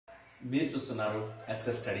మీరు చూస్తున్నారు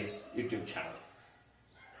SK studies YouTube channel.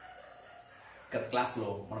 గత క్లాస్లో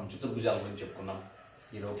మనం చతుర్భుజాల గురించి చెప్పుకున్నాం.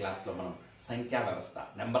 ఈరోజు క్లాస్లో మనం సంఖ్యా వ్యవస్థ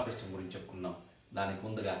నెంబర్ సిస్టమ్ గురించి చెప్పుకుందాం. దానికి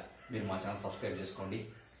ముందుగా మీరు మా ఛానల్ సబ్స్క్రైబ్ చేసుకోండి,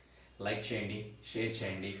 లైక్ చేయండి, షేర్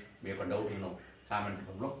చేయండి. మీ యొక్క డౌట్లను కామెంట్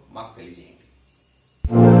రూపంలో మాకు తెలియజేయండి.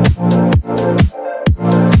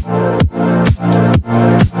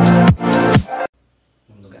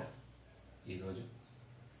 ముందుగా ఈరోజు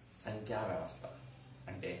సంఖ్యా వ్యవస్థ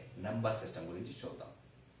అంటే నెంబర్ సిస్టమ్ గురించి చూద్దాం.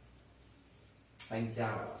 సంఖ్యా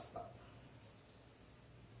వ్యవస్థ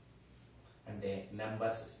అంటే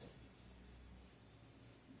నెంబర్ సిస్టమ్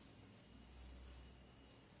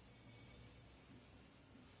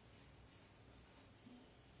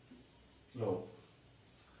లో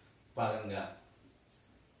భాగంగా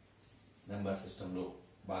నెంబర్ సిస్టంలో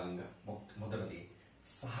భాగంగా మొదటిది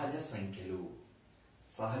సహజ సంఖ్యలు.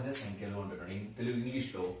 సహజ సంఖ్యలు అంటున్నాడు. తెలుగు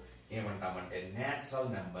ఇంగ్లీష్లో ఏమంటామంటే నేచురల్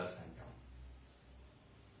నెంబర్స్ అంటాం.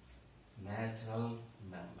 Natural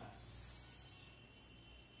numbers.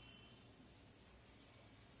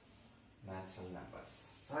 నేచురల్ నెంబర్స్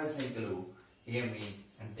సహజ సంఖ్యలు ఏమి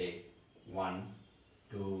అంటే 1,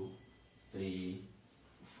 2, 3,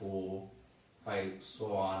 4, 5 సో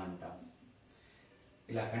ఆన్ అంటాం.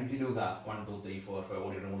 ఇలా కంటిన్యూగా 1, 2, 3, 4, 5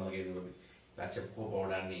 1, 2, 3, 4, 5 ఇలా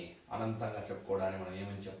చెప్పుకోవడాన్ని అనంతంగా చెప్పుకోవడాన్ని మనం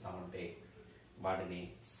ఏమని చెప్తామంటే వాటిని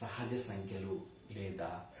సహజ సంఖ్యలు లేదా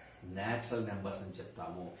నేచురల్ నెంబర్స్ అని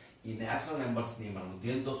చెప్తాము. ఈ నేచురల్ నెంబర్స్ ని మనం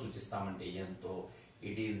దేంతో సూచిస్తామంటే ఎంతో.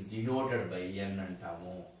 ఇట్ ఈస్ డినోటెడ్ బై ఎన్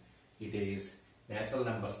అంటాము. ఇట్ ఈస్ నేచురల్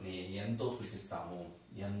నెంబర్స్ ని ఎంతో సూచిస్తాము,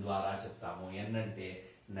 ఎన్ ద్వారా చెప్తాము. ఎన్ అంటే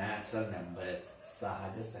నేచురల్ నెంబర్స్,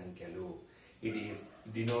 సహజ సంఖ్యలు. ఇట్ ఈస్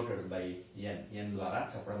డినోటెడ్ బై ఎన్, ఎన్ ద్వారా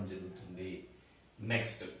చెప్పడం జరుగుతుంది.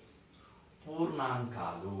 నెక్స్ట్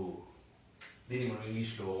పూర్ణాంకాలు. దీన్ని మనం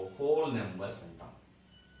ఇంగ్లీష్ లో హోల్ నెంబర్స్ అంటాం.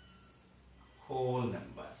 Whole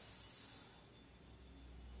numbers.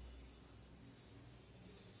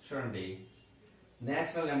 చూడండి,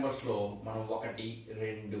 నేచురల్ నెంబర్స్ లో మనం 1,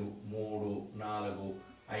 2, 3, 4,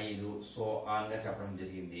 5 సో ఆన్ గా చెప్పడం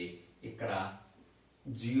జరిగింది. ఇక్కడ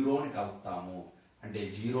జీరోని కలుపుతాము. అంటే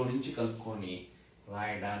జీరో నుంచి కలుపుకొని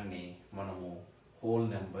రాయడాన్ని మనము హోల్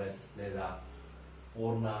నెంబర్స్ లేదా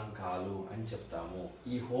పూర్ణాంకాలు అని చెప్తాము.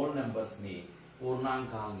 ఈ హోల్ నెంబర్స్ ని,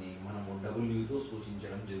 పూర్ణాంకాలని మనము డబ్ల్యూతో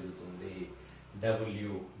సూచించడం జరుగుతుంది.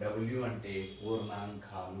 డబ్ల్యూ అంటే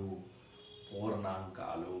పూర్ణాంకాలు.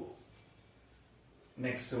 పూర్ణాంకాలు.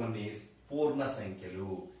 నెక్స్ట్ వన్ ఈస్ పూర్ణ సంఖ్యలు.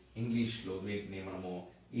 ఇంగ్లీష్ లో వీటిని మనము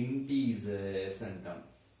ఇంటీజర్స్ అంటాం.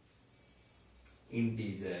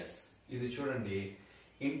 ఇంటీజర్స్. ఇది చూడండి,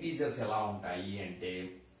 ఇంటీజర్స్ ఎలా ఉంటాయి అంటే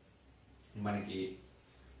మనకి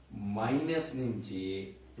మైనస్ నుంచి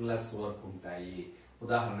ప్లస్ వరకు ఉంటాయి.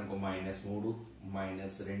 ఉదాహరణకు -3,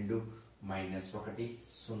 -2, -1,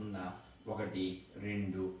 0, 1,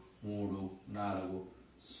 2, 3, 4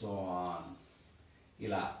 సో ఆన్.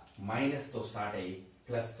 ఇలా మైనస్ తో స్టార్ట్ అయ్యి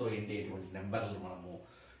ప్లస్ తో ఎండేటువంటి నెంబర్లు మనము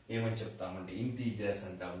ఏమని చెప్తామంటే ఇంటీజర్స్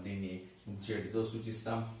అంటాం. దీన్ని జెడ్ తో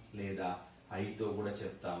సూచిస్తాం లేదా ఐతో కూడా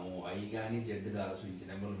చెప్తాము. ఐ గాని జెడ్ ద్వారా సూచించే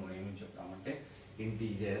నెంబర్లు మనం ఏమని చెప్తామంటే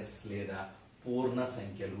ఇంటీజర్స్ లేదా పూర్ణ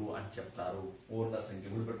సంఖ్యలు అని చెప్తారు. పూర్ణ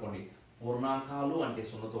సంఖ్యలు గుర్తుపెట్టుకోండి. పూర్ణాంకాలు అంటే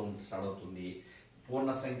 0తో స్టార్ట్ అవుతుంది.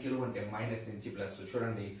 పూర్ణ సంఖ్యలు అంటే మైనస్ నుంచి ప్లస్.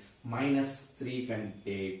 చూడండి, -3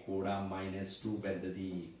 కంటే కూడా -2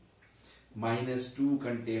 పెద్దది. -2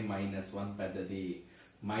 కంటే -1 పెద్దది.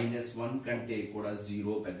 -1 కంటే కూడా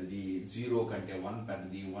 0 పెద్దది. 0 కంటే 1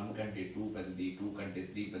 పెద్దది. 1 కంటే 2 పెద్దది. 2 కంటే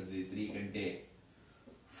 3 పెద్దది. 3 కంటే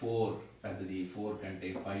 4 పెద్దది. 4 కంటే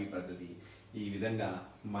 5 పెద్దది. ఈ విధంగా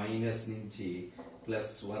మైనస్ నుంచి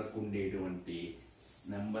ప్లస్ వరకు ఉండేటువంటి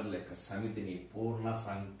నెంబర్ల యొక్క సమితిని పూర్ణ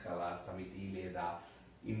సంఖ్యల సమితి లేదా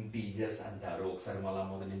ఇంటీజర్స్ అంటారు. ఒకసారి మళ్ళా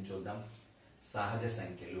మొదటి నుంచి చూద్దాం. సహజ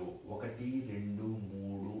సంఖ్యలు 1, 2,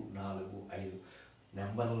 3, 4, 5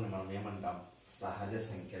 నెంబర్లను మనం ఏమంటాం? సహజ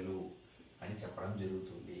సంఖ్యలు అని చెప్పడం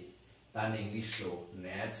జరుగుతుంది. దాన్ని ఇంగ్లీష్ లో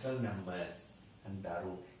నేచురల్ నెంబర్స్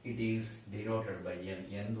అంటారు. ఇట్ ఈస్ డినోటెడ్ బై ఎన్,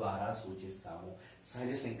 ఎన్ ద్వారా సూచిస్తాము.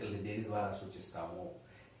 సహజ సంఖ్యల్ని దేని ద్వారా సూచిస్తాము?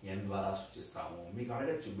 ఎన్ ద్వారా సూచిస్తాము. మీకు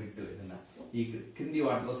అడగచ్చు బిట్టు ఏదన్నా, ఈ క్రింది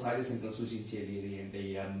వాటిలో సహజ సంఖ్యలు సూచించేది ఏది అంటే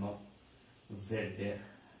ఎన్, జెడ్,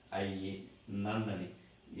 ఐ, నన్ అని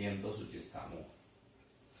ఎంతో సూచిస్తాము.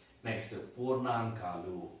 నెక్స్ట్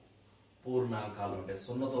పూర్ణాంకాలు. పూర్ణాంకాలు అంటే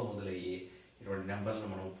 0తో మొదలయ్యి ఇటువంటి నెంబర్లను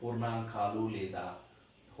మనం పూర్ణాంకాలు లేదా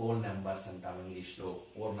హోల్ నెంబర్స్ అంటాం. ఇంగ్లీష్ లో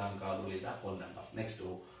పూర్ణాంకాలు లేదా హోల్ నెంబర్స్. నెక్స్ట్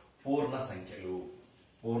పూర్ణ సంఖ్యలు.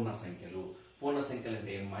 పూర్ణ సంఖ్యలు. పూర్ణ సంఖ్యలు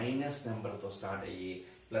అంటే మైనస్ నెంబర్ తో స్టార్ట్ అయ్యి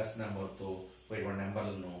ప్లస్ నెంబర్ తో ఇటువంటి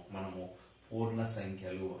నెంబర్లను మనము పూర్ణ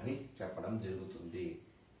సంఖ్యలు అని చెప్పడం జరుగుతుంది.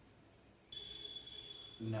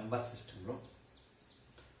 నెంబర్ సిస్టంలో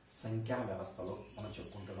సంఖ్యా వ్యవస్థలో మనం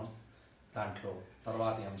చెప్పుకుంటున్నాం దాంట్లో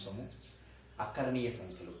తర్వాతి అంశము అకరణీయ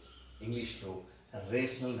సంఖ్యలు, ఇంగ్లీష్లో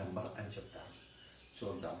రేషనల్ నెంబర్ అని చెప్తారు.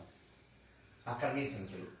 చూద్దాం. అకరణీయ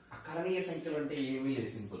సంఖ్యలు. అకరణీయ సంఖ్యలు అంటే ఏమీ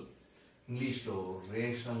లేదు, సింపుల్. ఇంగ్లీష్లో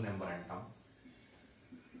రేషనల్ నెంబర్ అంటాం.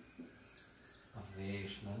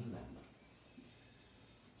 రేషనల్ నెంబర్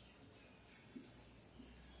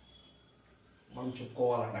మనం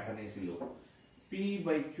చెప్పుకోవాలంటే అకరణీయలో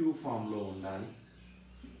p/q ఫామ్లో ఉండాలి.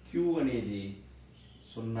 q అనేది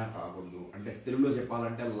 0 కాకూడదు. అంటే తెలుగులో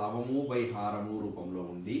చెప్పాలంటే లవము బై హారము రూపంలో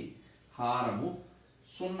ఉండి హారము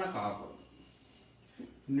 0 కాకూడదు.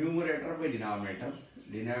 Numerator by denominator,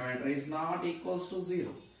 denominator is not equals to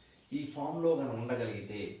 0. ఈ ఫామ్లో కనుక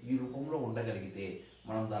ఉండగలిగితే, ఈ రూపంలో ఉండగలిగితే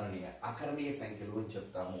మనం దానిని అకరణీయ సంఖ్యలు అని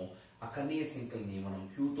చెప్తాము. అకరణీయ సంఖ్యల్ని మనం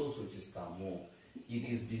క్యూతో సూచిస్తాము. ఇట్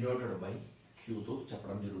ఈస్ డినోటెడ్ బై క్యూతో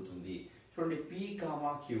చెప్పడం జరుగుతుంది. చూడండి, p,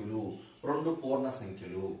 క్యూలు రెండు పూర్ణ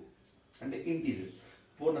సంఖ్యలు, అంటే ఇంటీజర్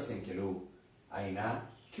పూర్ణ సంఖ్యలు అయినా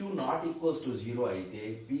q నాట్ ఈక్వల్స్ టు 0 అయితే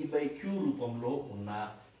p/q రూపంలో ఉన్న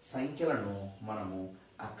సంఖ్యలను మనము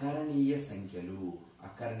అకరణీయ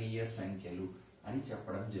సంఖ్యలు అని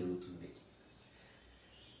చెప్పడం జరుగుతుంది.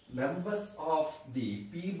 Numbers of the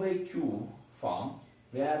p/q form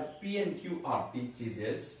where p and q are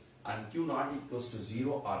integers and q not equals to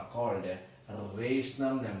 0 are called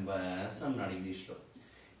rational numbers అన్నాడు ఇంగ్లీష్లో.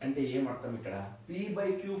 అంటే ఏమర్థం ఇక్కడ?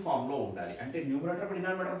 p/q ఫామ్ లో ఉండాలి, అంటే న్యూమరేటర్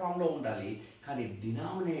డినామినేటర్ ఫామ్ లో ఉండాలి. కానీ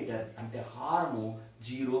డినామినేటర్ అంటే హారము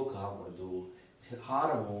 0 కాకూడదు.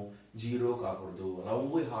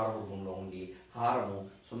 లవ్వు హారం రూపంలో ఉండి హారము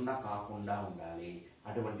 0 కాకుండా ఉండాలి.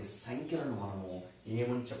 అటువంటి సంఖ్యలను మనము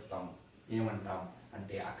ఏమంటాం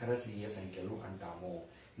అంటే అకరణీయ సంఖ్యలు అంటాము.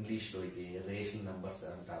 ఇంగ్లీష్లో అయితే రేషనల్ నెంబర్స్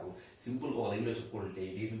అంటారు. సింపుల్గా ఒక లైన్లో చెప్పుకుంటే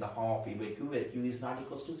it is in the form of p/q where q is not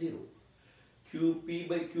equals to 0.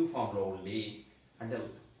 p/q form లో ఉండి, అంటే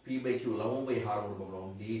p/q లవం బై హారం రూపంలో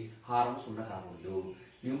ఉండి హారం 0 కాకూడదు.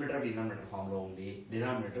 న్యూమరేటర్ డినామినేటర్ ఫామ్ లో ఉండి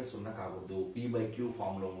డినామినేటర్ 0 కాకూడదు. p/q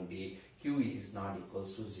ఫామ్ లో ఉండి q is not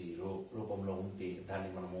equals to 0 రూపంలో ఉంటే దాన్ని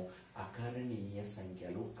మనము అకరణీయ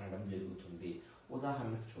సంఖ్యలు అనడం జరుగుతుంది.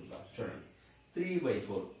 ఉదాహరణకు చూద్దాం. చూడండి,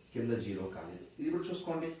 3/4 కింద 0 కాలేదు. ఇది కూడా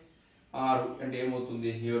చూసుకోండి. 6 అంటే ఏమవుతుంది?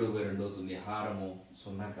 7/2 అవుతుంది. హారము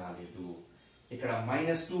 0 కాలేదు. ఇక్కడ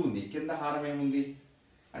 -2 ఉంది, కింద హారం ఏముంది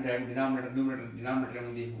అంటే డినామినేటర్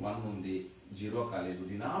ఏముంది? 1 ఉంది. 0 కాలేదు.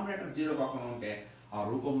 డినామినేటర్ 0 కాకుండా ఉంటే, ఆ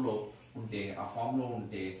రూపంలో ఉంటే, ఆ ఫామ్ లో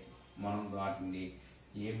ఉంటే మనం వాటిని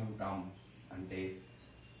ఏమంటాం అంటే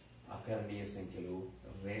అకరణీయ సంఖ్యలు,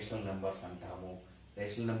 రేషనల్ నెంబర్స్ అంటాము.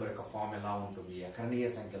 రేషనల్ నెంబర్ యొక్క ఫామ్ ఎలా ఉంటుంది, అకరణీయ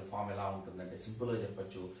సంఖ్యల ఫామ్ ఎలా ఉంటుంది అంటే సింపుల్గా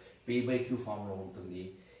చెప్పచ్చు. p/q ఫామ్ లో ఉంటుంది.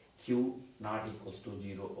 q నాట్ ఈక్వల్స్ టు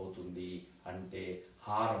 0 అవుతుంది. అంటే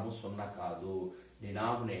హారము 0 కాదు,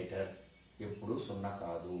 డినామినేటర్ ఎప్పుడు 0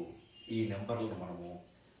 కాదు. ఈ నెంబర్లను మనము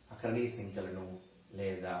అకరణీయ సంఖ్యలను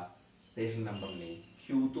లేదా రేషనల్ నెంబర్ని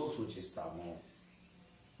క్యూతో సూచిస్తాము.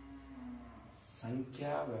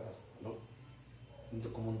 సంఖ్యా వ్యవస్థలో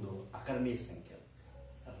ఇంతకుముందు అకరణీయ సంఖ్యలు,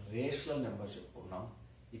 రేషనల్ నెంబర్ చెప్పుకున్నాం.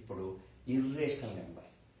 ఇప్పుడు ఇర్రేషనల్ నెంబర్.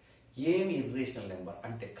 ఏమి ఇర్రేషనల్ నెంబర్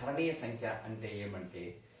అంటే కరణీయ సంఖ్య అంటే ఏమంటే,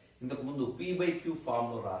 ఇంతకుముందు p/q ఫామ్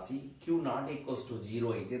లో రాసి q నాట్ ఈక్వల్స్ టు 0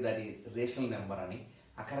 అయితే దాని రేషనల్ నెంబర్ అని,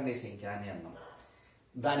 అకరణీయ సంఖ్య అని అన్నాం.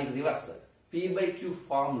 దానికి రివర్స్, p/q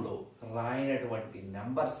ఫామ్ లో రాయినటువంటి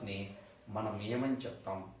నెంబర్స్ ని మనం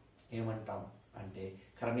ఏమంటాం అంటే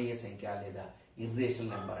కరణీయ సంఖ్య లేదా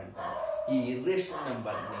ఇర్రేషనల్ నెంబర్ అంటాం. ఈ ఇర్రేషనల్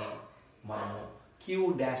నెంబర్ ని మనము q'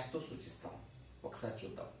 తో సూచిస్తాం. ఒకసారి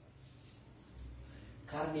చూద్దాం.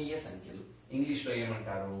 కరణీయ సంఖ్యలు ఇంగ్లీష్లో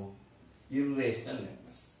ఏమంటారు? Irrational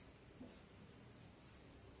numbers.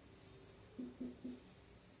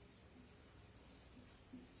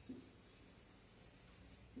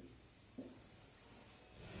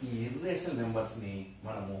 ఈ ఇర్రేషనల్ నెంబర్స్ ని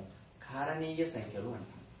మనము కారణీయ సంఖ్యలు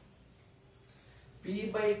అంటాం.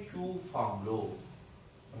 p/q ఫామ్ లో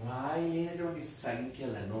రాయలేనటువంటి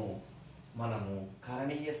సంఖ్యలను మనము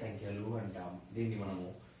కరణీయ సంఖ్యలు అంటాం. దీన్ని మనము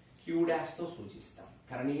q' తో సూచిస్తాం.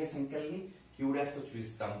 కరణీయ సంఖ్యల్ని q' తో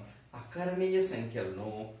సూచిస్తాం. అకరణీయ సంఖ్యలను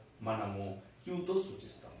మనము q తో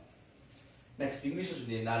సూచిస్తాం. నెక్స్ట్ ఇంగ్లీష్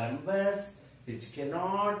వచ్చింది. The numbers which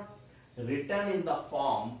cannot written in the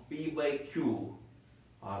form p/q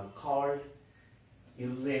are called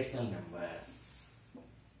irrational numbers.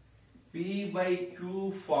 p/q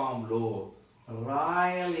form లో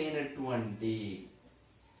రాయలేనటువంటి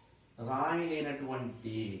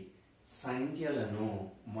సంఖ్యలను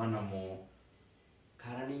మనము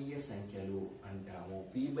కరణీయ సంఖ్యలు అంటాము.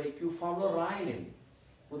 p/q ఫామ్ లో రాయలేము.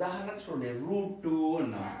 ఉదాహరణకు చూడండి, √2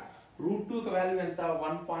 అన్నాము. √2 వాల్యూ ఎంత?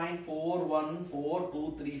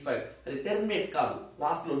 1.414235. అది టెర్మినేట్ కాదు,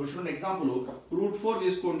 లాస్ట్ లో చూడండి. ఎగ్జాంపుల్ √4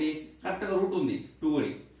 తీసుకోండి, కరెక్ట్ గా రూట్ ఉంది 2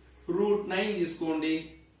 అని. 9 తీసుకోండి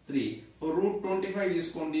 3, √25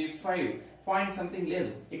 తీసుకోండి 5, పాయింట్ సంథింగ్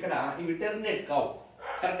లేదు. ఇక్కడ ఇవి టెర్మినేట్ కావు,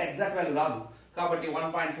 కరెక్ట్ ఎగ్జాక్ట్ వాల్యూ రాదు. కాబట్టి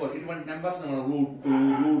 1.4 ఇటువంటి నెంబర్స్ మనం √2,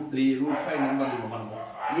 √3, √5 నెంబర్లు మనము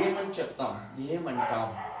ఏమంటాం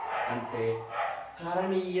అంటే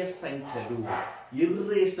కరణీయ సంఖ్యలు,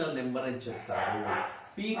 ఇర్రేషనల్ నెంబర్ అని చెప్తారు.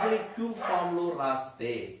 p/q ఫామ్ లో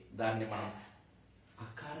రాస్తే దాన్ని మనం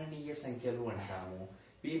అకారణీయ సంఖ్యలు అంటాము.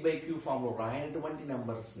 p/q ఫామ్ లో రాయనటువంటి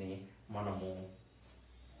నెంబర్స్ ని మనము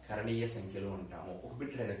కరణీయ సంఖ్యలు అంటాము. ఒక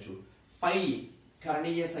బిట్ అడగచ్చు, పై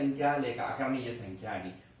కరణీయ సంఖ్య లేక అకరణీయ సంఖ్య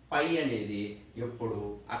అని. పై అనేది ఎప్పుడు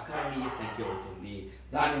అకరణీయ సంఖ్య అవుతుంది.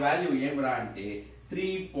 దాని వాల్యూ ఏమిరా అంటే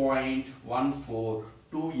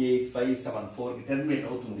 3.1428574 కి టెర్మినేట్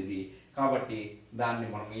అవుతుంది ఇది. కాబట్టి దాన్ని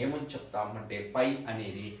మనం ఏమని చెప్తామంటే పై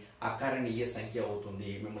అనేది అకరణీయ సంఖ్య అవుతుంది.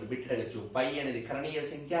 మిమ్మల్ని బిట్టడగచ్చు, పై అనేది కరణీయ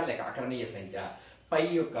సంఖ్య లేక అకరణీయ సంఖ్య. పై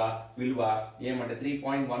యొక్క విలువ ఏమంటే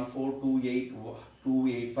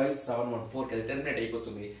 3.1428574 కి టెర్మినేట్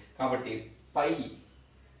అయిపోతుంది. కాబట్టి పై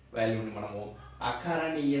వాల్యూని మనము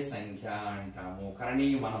అకరణీయ సంఖ్య అంటాము.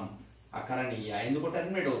 కరణీయ మనం అకరణీయ ఎందుకు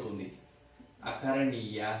టెర్మినేట్ అవుతుంది,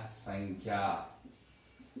 అకరణీయ సంఖ్య.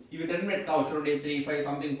 ఇవి టెర్మినేట్ కావచ్చు, చూడండి 3, 5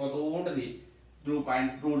 సంథింగ్ పోతూ ఉంటుంది.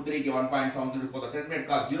 2.23కి 1.73 పోతా టెర్మినేట్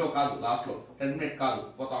కాదు, 0 కాదు, లాస్ట్ లో టెర్మినేట్ కాదు,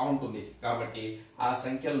 పోతా ఉంటుంది. కాబట్టి ఆ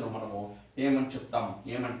సంఖ్యలను మనము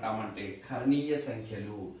ఏమంటామంటే కరణీయ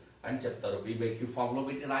సంఖ్యలు అని చెప్తారు. p/q ఫామ్ లో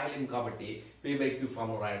వీటిని రాయలేము కాబట్టి p/q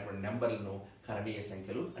ఫామ్ లో రాయటువంటి నెంబర్లను కరణీయ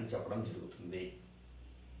సంఖ్యలు అని చెప్పడం జరుగుతుంది.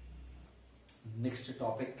 నెక్స్ట్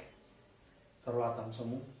టాపిక్, తర్వాత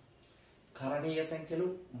అంశము కరణీయ సంఖ్యలు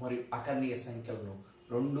మరియు అకరణీయ సంఖ్యలను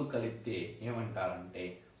రెండు కలిపితే ఏమంటారంటే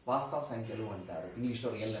వాస్తవ సంఖ్యలు అంటారు. ఇంగ్లీష్ లో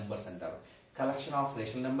రియల్ నెంబర్స్ అంటారు. Collection of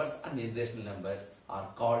rational numbers and irrational numbers are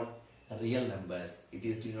called real numbers. It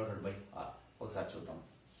is denoted by are. ఒకసారి చూద్దాం.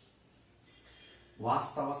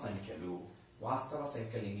 వాస్తవ సంఖ్యలు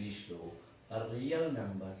ఇంగ్లీష్ లో రియల్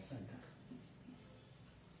నెంబర్స్ అంటారు.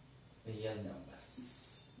 Real numbers.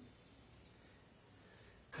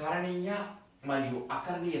 కరణీయ మరియు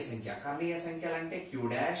అకరణీయ సంఖ్య. కరణీయ సంఖ్యలు అంటే q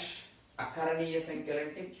డాష్, అకరణీయ సంఖ్యలు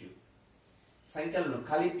అంటే q. సంఖ్యలను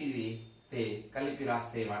కలిపి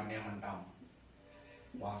రాస్తే వాటిని ఏమంటాం,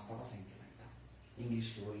 వాస్తవ సంఖ్యలు అంటాం.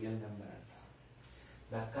 ఇంగ్లీష్ లో రియల్ నెంబర్ అంటాం.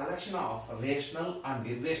 The collection of rational and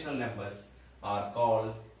irrational numbers are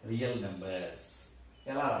called real numbers.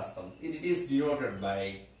 ఎలా రాస్తాం, it is denoted by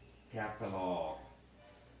capital R.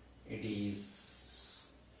 It is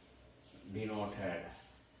denoted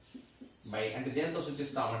by అంటే దేంతో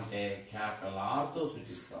సూచిస్తామంటే క్యాపిటల్ R తో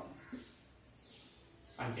సూచిస్తాం.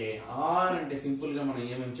 అంటే R అంటే సింపుల్ గా మనం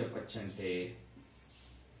ఏమని చెప్పొచ్చు అంటే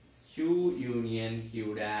Q యూనియన్ Q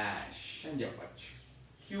డాష్ అని చెప్పొచ్చు.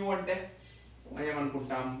 Q అంటే మనం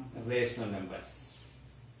ఏమనుకుంటాం, రేషనల్ నెంబర్స్.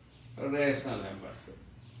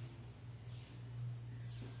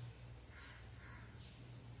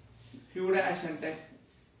 Q డాష్ అంటే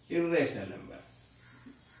ఇర్రేషనల్ నెంబర్స్.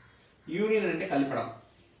 యూనియన్ అంటే కలిపడం.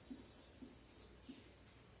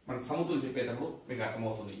 మనకు సమతులు చెప్పేటప్పుడు మీకు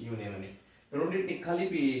అర్థమవుతుంది యూనియన్ అని. రెండింటిని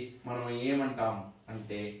కలిపి మనం ఏమంటాం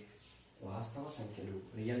అంటే వాస్తవ సంఖ్యలు,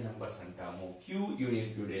 రియల్ నెంబర్స్ అంటాము. Q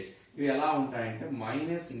union Q dash. ఇవి ఎలా ఉంటాయంటే -∞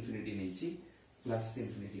 నుంచి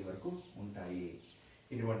 +∞ వరకు ఉంటాయి.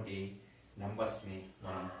 ఇటువంటి నెంబర్స్ ని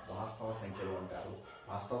మనం వాస్తవ సంఖ్యలు అంటారు.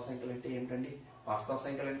 వాస్తవ సంఖ్యలు అంటే ఏమిటండి, వాస్తవ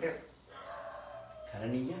సంఖ్యలు అంటే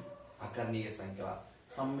కరణీయ అకరణీయ సంఖ్యల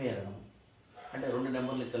సమ్మేళనం. అంటే రెండు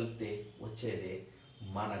నెంబర్లు కలిపితే వచ్చేదే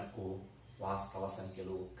మనకు వాస్తవ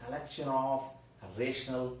సంఖ్యలు. Collection of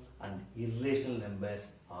rational and irrational numbers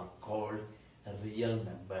are called real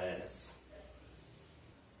numbers.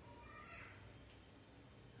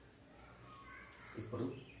 ఇప్పుడు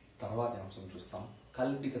తర్వాత అంశం చూస్తాం,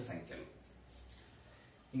 కల్పిత సంఖ్యలు.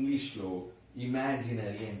 ఇంగ్లీష్ లో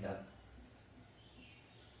ఇమాజినరీ అంటారు.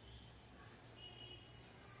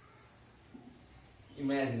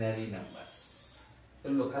 ఇమాజినరీ నెంబర్స్,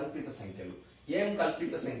 తెలుగులో కల్పిత సంఖ్యలు. ఏం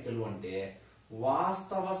కల్పిత సంఖ్యలు అంటే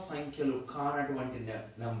వాస్తవ సంఖ్యలు కానటువంటి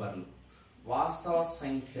నెంబర్లు. వాస్తవ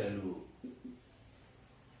సంఖ్యలు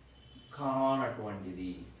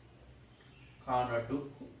కానటువంటివి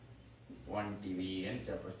అని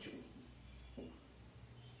చెప్పచ్చు.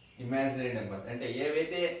 ఇమాజినరీ నెంబర్స్ అంటే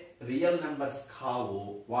ఏవైతే రియల్ నెంబర్స్ కావో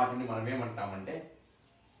వాటిని మనం ఏమంటామంటే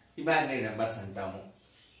ఇమాజినరీ నెంబర్స్ అంటాము.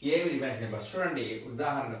 ఏమి ఇమాజినరీ నెంబర్స్ చూడండి,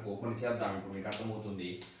 ఉదాహరణకు కొన్ని చేద్దాం, ఇప్పుడు మీకు అర్థమవుతుంది.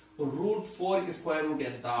 √4 కి స్క్వేర్ రూట్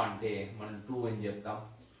ఎంత అంటే మనం 2 అని చెప్తాం.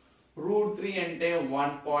 √3 అంటే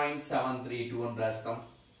 1.732 అని రాస్తాం.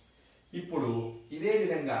 ఇప్పుడు ఇదే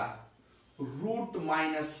విధంగా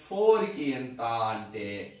 √-4 కి ఎంత అంటే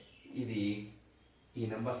ఇది ఈ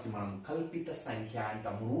నెంబర్స్ ని మనం కల్పిత సంఖ్య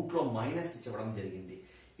అంటాం. రూట్ లో మైనస్ ఇవ్వడం జరిగింది.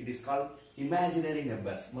 It is called imaginary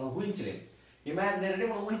numbers. మనం ఊహించలేం. ఇమాజినరీ అంటే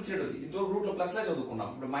మనం ఊహించలేదు. ఇంతవరకు రూట్ లో ప్లస్ లే చదువుకున్నాం,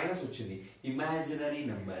 ఇప్పుడు మైనస్ వచ్చింది. ఇమాజినరీ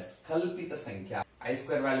నెంబర్స్, కల్పిత సంఖ్య. ఐ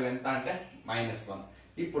స్క్వేర్ వాల్యూ ఎంత అంటే -1.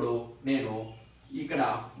 ఇప్పుడు నేను ఇక్కడ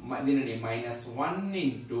దీనిని -1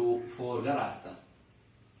 into 4 గా రాస్తాను.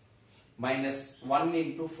 -1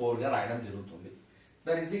 into 4 గా రాయడం జరుగుతుంది.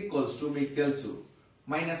 దట్ ఈస్ ఈక్వల్స్ టు, మీకు తెలుసు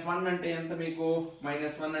 -1 అంటే ఎంత, మీకు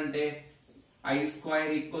 -1 అంటే I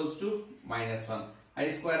square equals to -1. I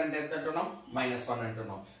square అంటే ఎంత అంటున్నాం, -1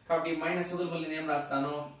 అంటున్నాం. కాబట్టి మైనస్ వదులు నేను ఏం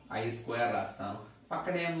రాస్తాను, ఐ స్క్వేర్ రాస్తాను.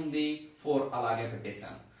 పక్కన ఏముంది, 4 అలాగే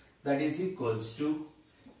పెట్టేశాను. దట్ ఈస్ ఈక్వల్స్ టు,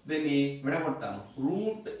 దీన్ని విడగొట్టాను.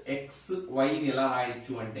 రూట్ ఎక్స్ వైని ఎలా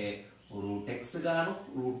రాయొచ్చు అంటే రూట్ ఎక్స్ గాను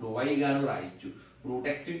రూట్ వై గాను రాయొచ్చు. Root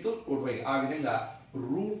x into root why, ఆ విధంగా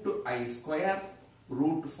రూట్ ఐ స్క్వేర్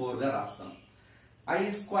రూట్ 4 గా రాస్తాను. ఐ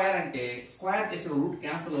స్క్వేర్ అంటే స్క్వేర్ చేసిన రూట్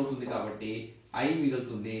క్యాన్సిల్ అవుతుంది కాబట్టి ఐ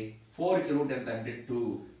మిగులుతుంది. 4 కి రూట్ ఎంత అంటే 2.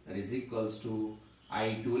 That is equals to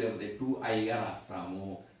I2 లేకపోతే 2i గా రాస్తాము.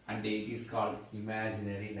 అంటే it is called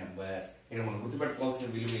imaginary numbers. ఇక్కడ మనం గుర్తుపెట్టుకోవాల్సిన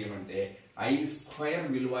విలువ ఏమంటే ఐ స్క్వేర్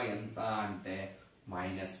విలువ ఎంత అంటే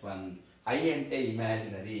 -1. ఐ అంటే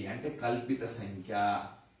ఇమాజినరీ అంటే కల్పిత సంఖ్య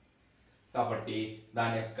కాబట్టి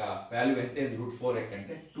దాని యొక్క వాల్యూ ఎంత, √4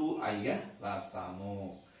 అంటే 2i గా రాస్తాము.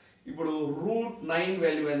 ఇప్పుడు √9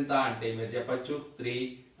 వాల్యూ ఎంత అంటే మీరు చెప్పొచ్చు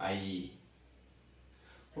 3i.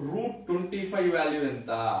 √25 వాల్యూ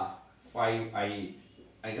ఎంత, 5i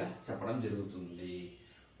గా చెప్పడం జరుగుతుంది.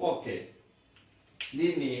 ఓకే,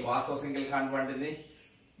 దీన్ని వాస్తవ సంఖ్యలు కానివ్వండి,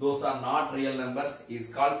 those are not real numbers, is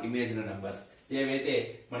called imaginary numbers. ఏవైతే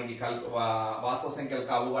మనకి వాస్తవ సంఖ్యలు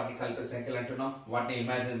కావు వాటిని కల్పిత సంఖ్యలు అంటున్నాం, వాటిని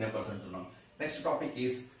ఇమాజినరీ నెంబర్స్ అంటున్నాం. నెక్స్ట్ టాపిక్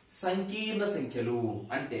ఈజ్ సంకీర్ణ సంఖ్యలు.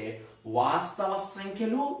 అంటే వాస్తవ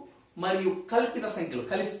సంఖ్యలు మరియు కల్పిత సంఖ్యలు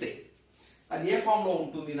కలిస్తే అది ఏ ఫామ్ లో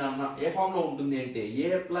ఉంటుంది నాన్న, ఏ ఫామ్ లో ఉంటుంది అంటే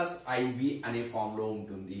a+ib అనే ఫామ్ లో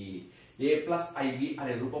ఉంటుంది. a+ib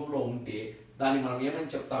అనే రూపంలో ఉంటే దాన్ని మనం ఏమని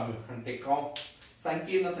చెప్తాము అంటే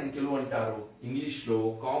సంకీర్ణ సంఖ్యలు అంటారు. ఇంగ్లీష్ లో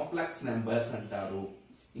కాంప్లెక్స్ నెంబర్స్ అంటారు.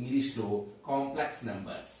 ఇంగ్లీష్ లో కాంప్లెక్స్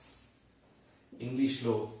నెంబర్స్, ఇంగ్లీష్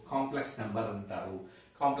లో కాంప్లెక్స్ నెంబర్ అంటారు.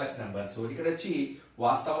 కాంప్లెక్స్ నెంబర్స్ ఇక్కడ వచ్చి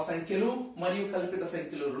వాస్తవ సంఖ్యలు మరియు కల్పిత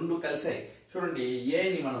సంఖ్యలు రెండు కలిసాయి. చూడండి,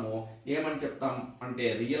 ఏని మనము ఏమని చెప్తాం అంటే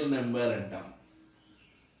రియల్ నెంబర్ అంటాం,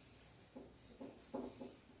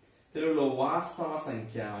 తెలుగులో వాస్తవ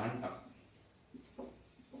సంఖ్య అంటాం.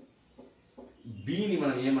 బిని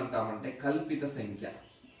మనం ఏమంటామంటే కల్పిత సంఖ్య,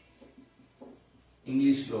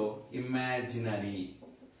 ఇంగ్లీష్ లో ఇమాజినరీ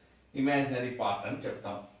పార్ట్ అని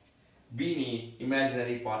చెప్తాం. బిని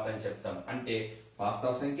ఇమాజినరీ పార్ట్ అని చెప్తాం. అంటే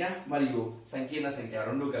వాస్తవ సంఖ్య మరియు సంకీర్ణ సంఖ్య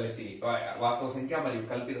రెండు కలిసి, వాస్తవ సంఖ్య మరియు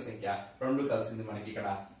కల్పిత సంఖ్య రెండు కలిసింది మనకి ఇక్కడ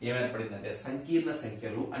ఏమేర్పడిందంటే సంకీర్ణ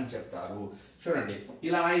సంఖ్యలు అని చెప్తారు. చూడండి,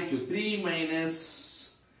 ఇలా రాయొచ్చు 3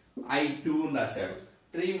 - i2 రాశాడు.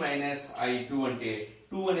 3 - i2 అంటే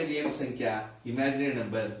 2 అనేది ఏం సంఖ్య, ఇమాజినరీ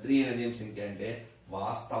నెంబర్. 3 అనేది ఏం సంఖ్య అంటే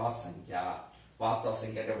వాస్తవ సంఖ్య. వాస్తవ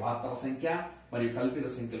సంఖ్య అంటే వాస్తవ సంఖ్య మరియు కల్పిత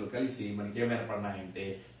సంఖ్యలు కలిసి మనకి ఏమేర్పడినాయంటే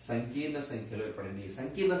సంకీర్ణ సంఖ్యలు ఏర్పడింది.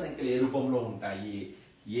 సంకీర్ణ సంఖ్యలు ఏ రూపంలో ఉంటాయి,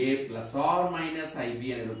 a+or-ib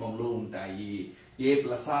అనే రూపంలో ఉంటాయి.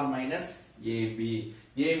 a+or-ab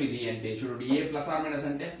ఏమిది అంటే చూడండి, a+or-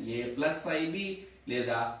 అంటే a+ib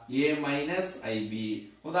లేదా a-ib.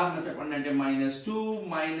 ఉదాహరణ చెప్పండి అంటే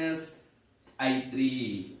 -2 - i3.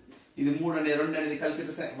 ఇది 3 అనే 2 అనేది కల్పిత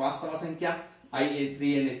వాస్తవ సంఖ్య.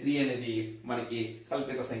 i3 అనేది మనకి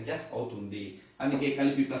కల్పిత సంఖ్య అవుతుంది. అందుకే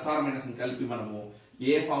కలిపి +or- కలిపి మనము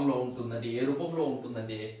ఏ ఫామ్ లో ఉంటుందంటే, ఏ రూపంలో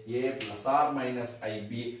ఉంటుందంటే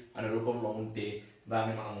a+or-ib అనే రూపంలో ఉంటే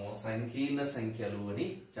దాన్ని మనము సంకీర్ణ సంఖ్యలు అని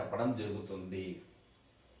చెప్పడం జరుగుతుంది.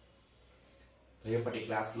 రేపటి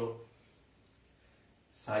క్లాస్లో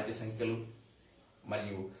సహజ సంఖ్యలు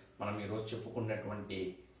మరియు మనం ఈరోజు చెప్పుకున్నటువంటి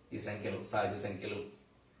ఈ సంఖ్యలు, సహజ సంఖ్యలు,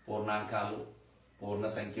 పూర్ణాంకాలు, పూర్ణ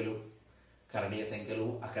సంఖ్యలు, కరణీయ సంఖ్యలు,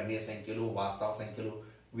 అకరణీయ సంఖ్యలు, వాస్తవ సంఖ్యలు,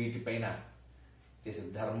 వీటిపైన చేసే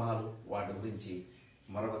ధర్మాలు, వాటి గురించి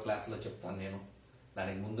మరొక క్లాస్లో చెప్తాను నేను.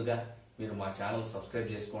 దానికి ముందుగా మీరు మా ఛానల్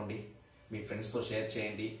సబ్స్క్రైబ్ చేసుకోండి, మీ ఫ్రెండ్స్తో షేర్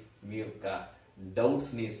చేయండి, మీ యొక్క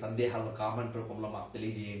డౌట్స్ని, సందేహాలను కామెంట్ రూపంలో మాకు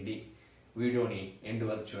తెలియజేయండి. వీడియోని ఎండ్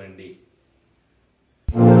వరకు చూడండి.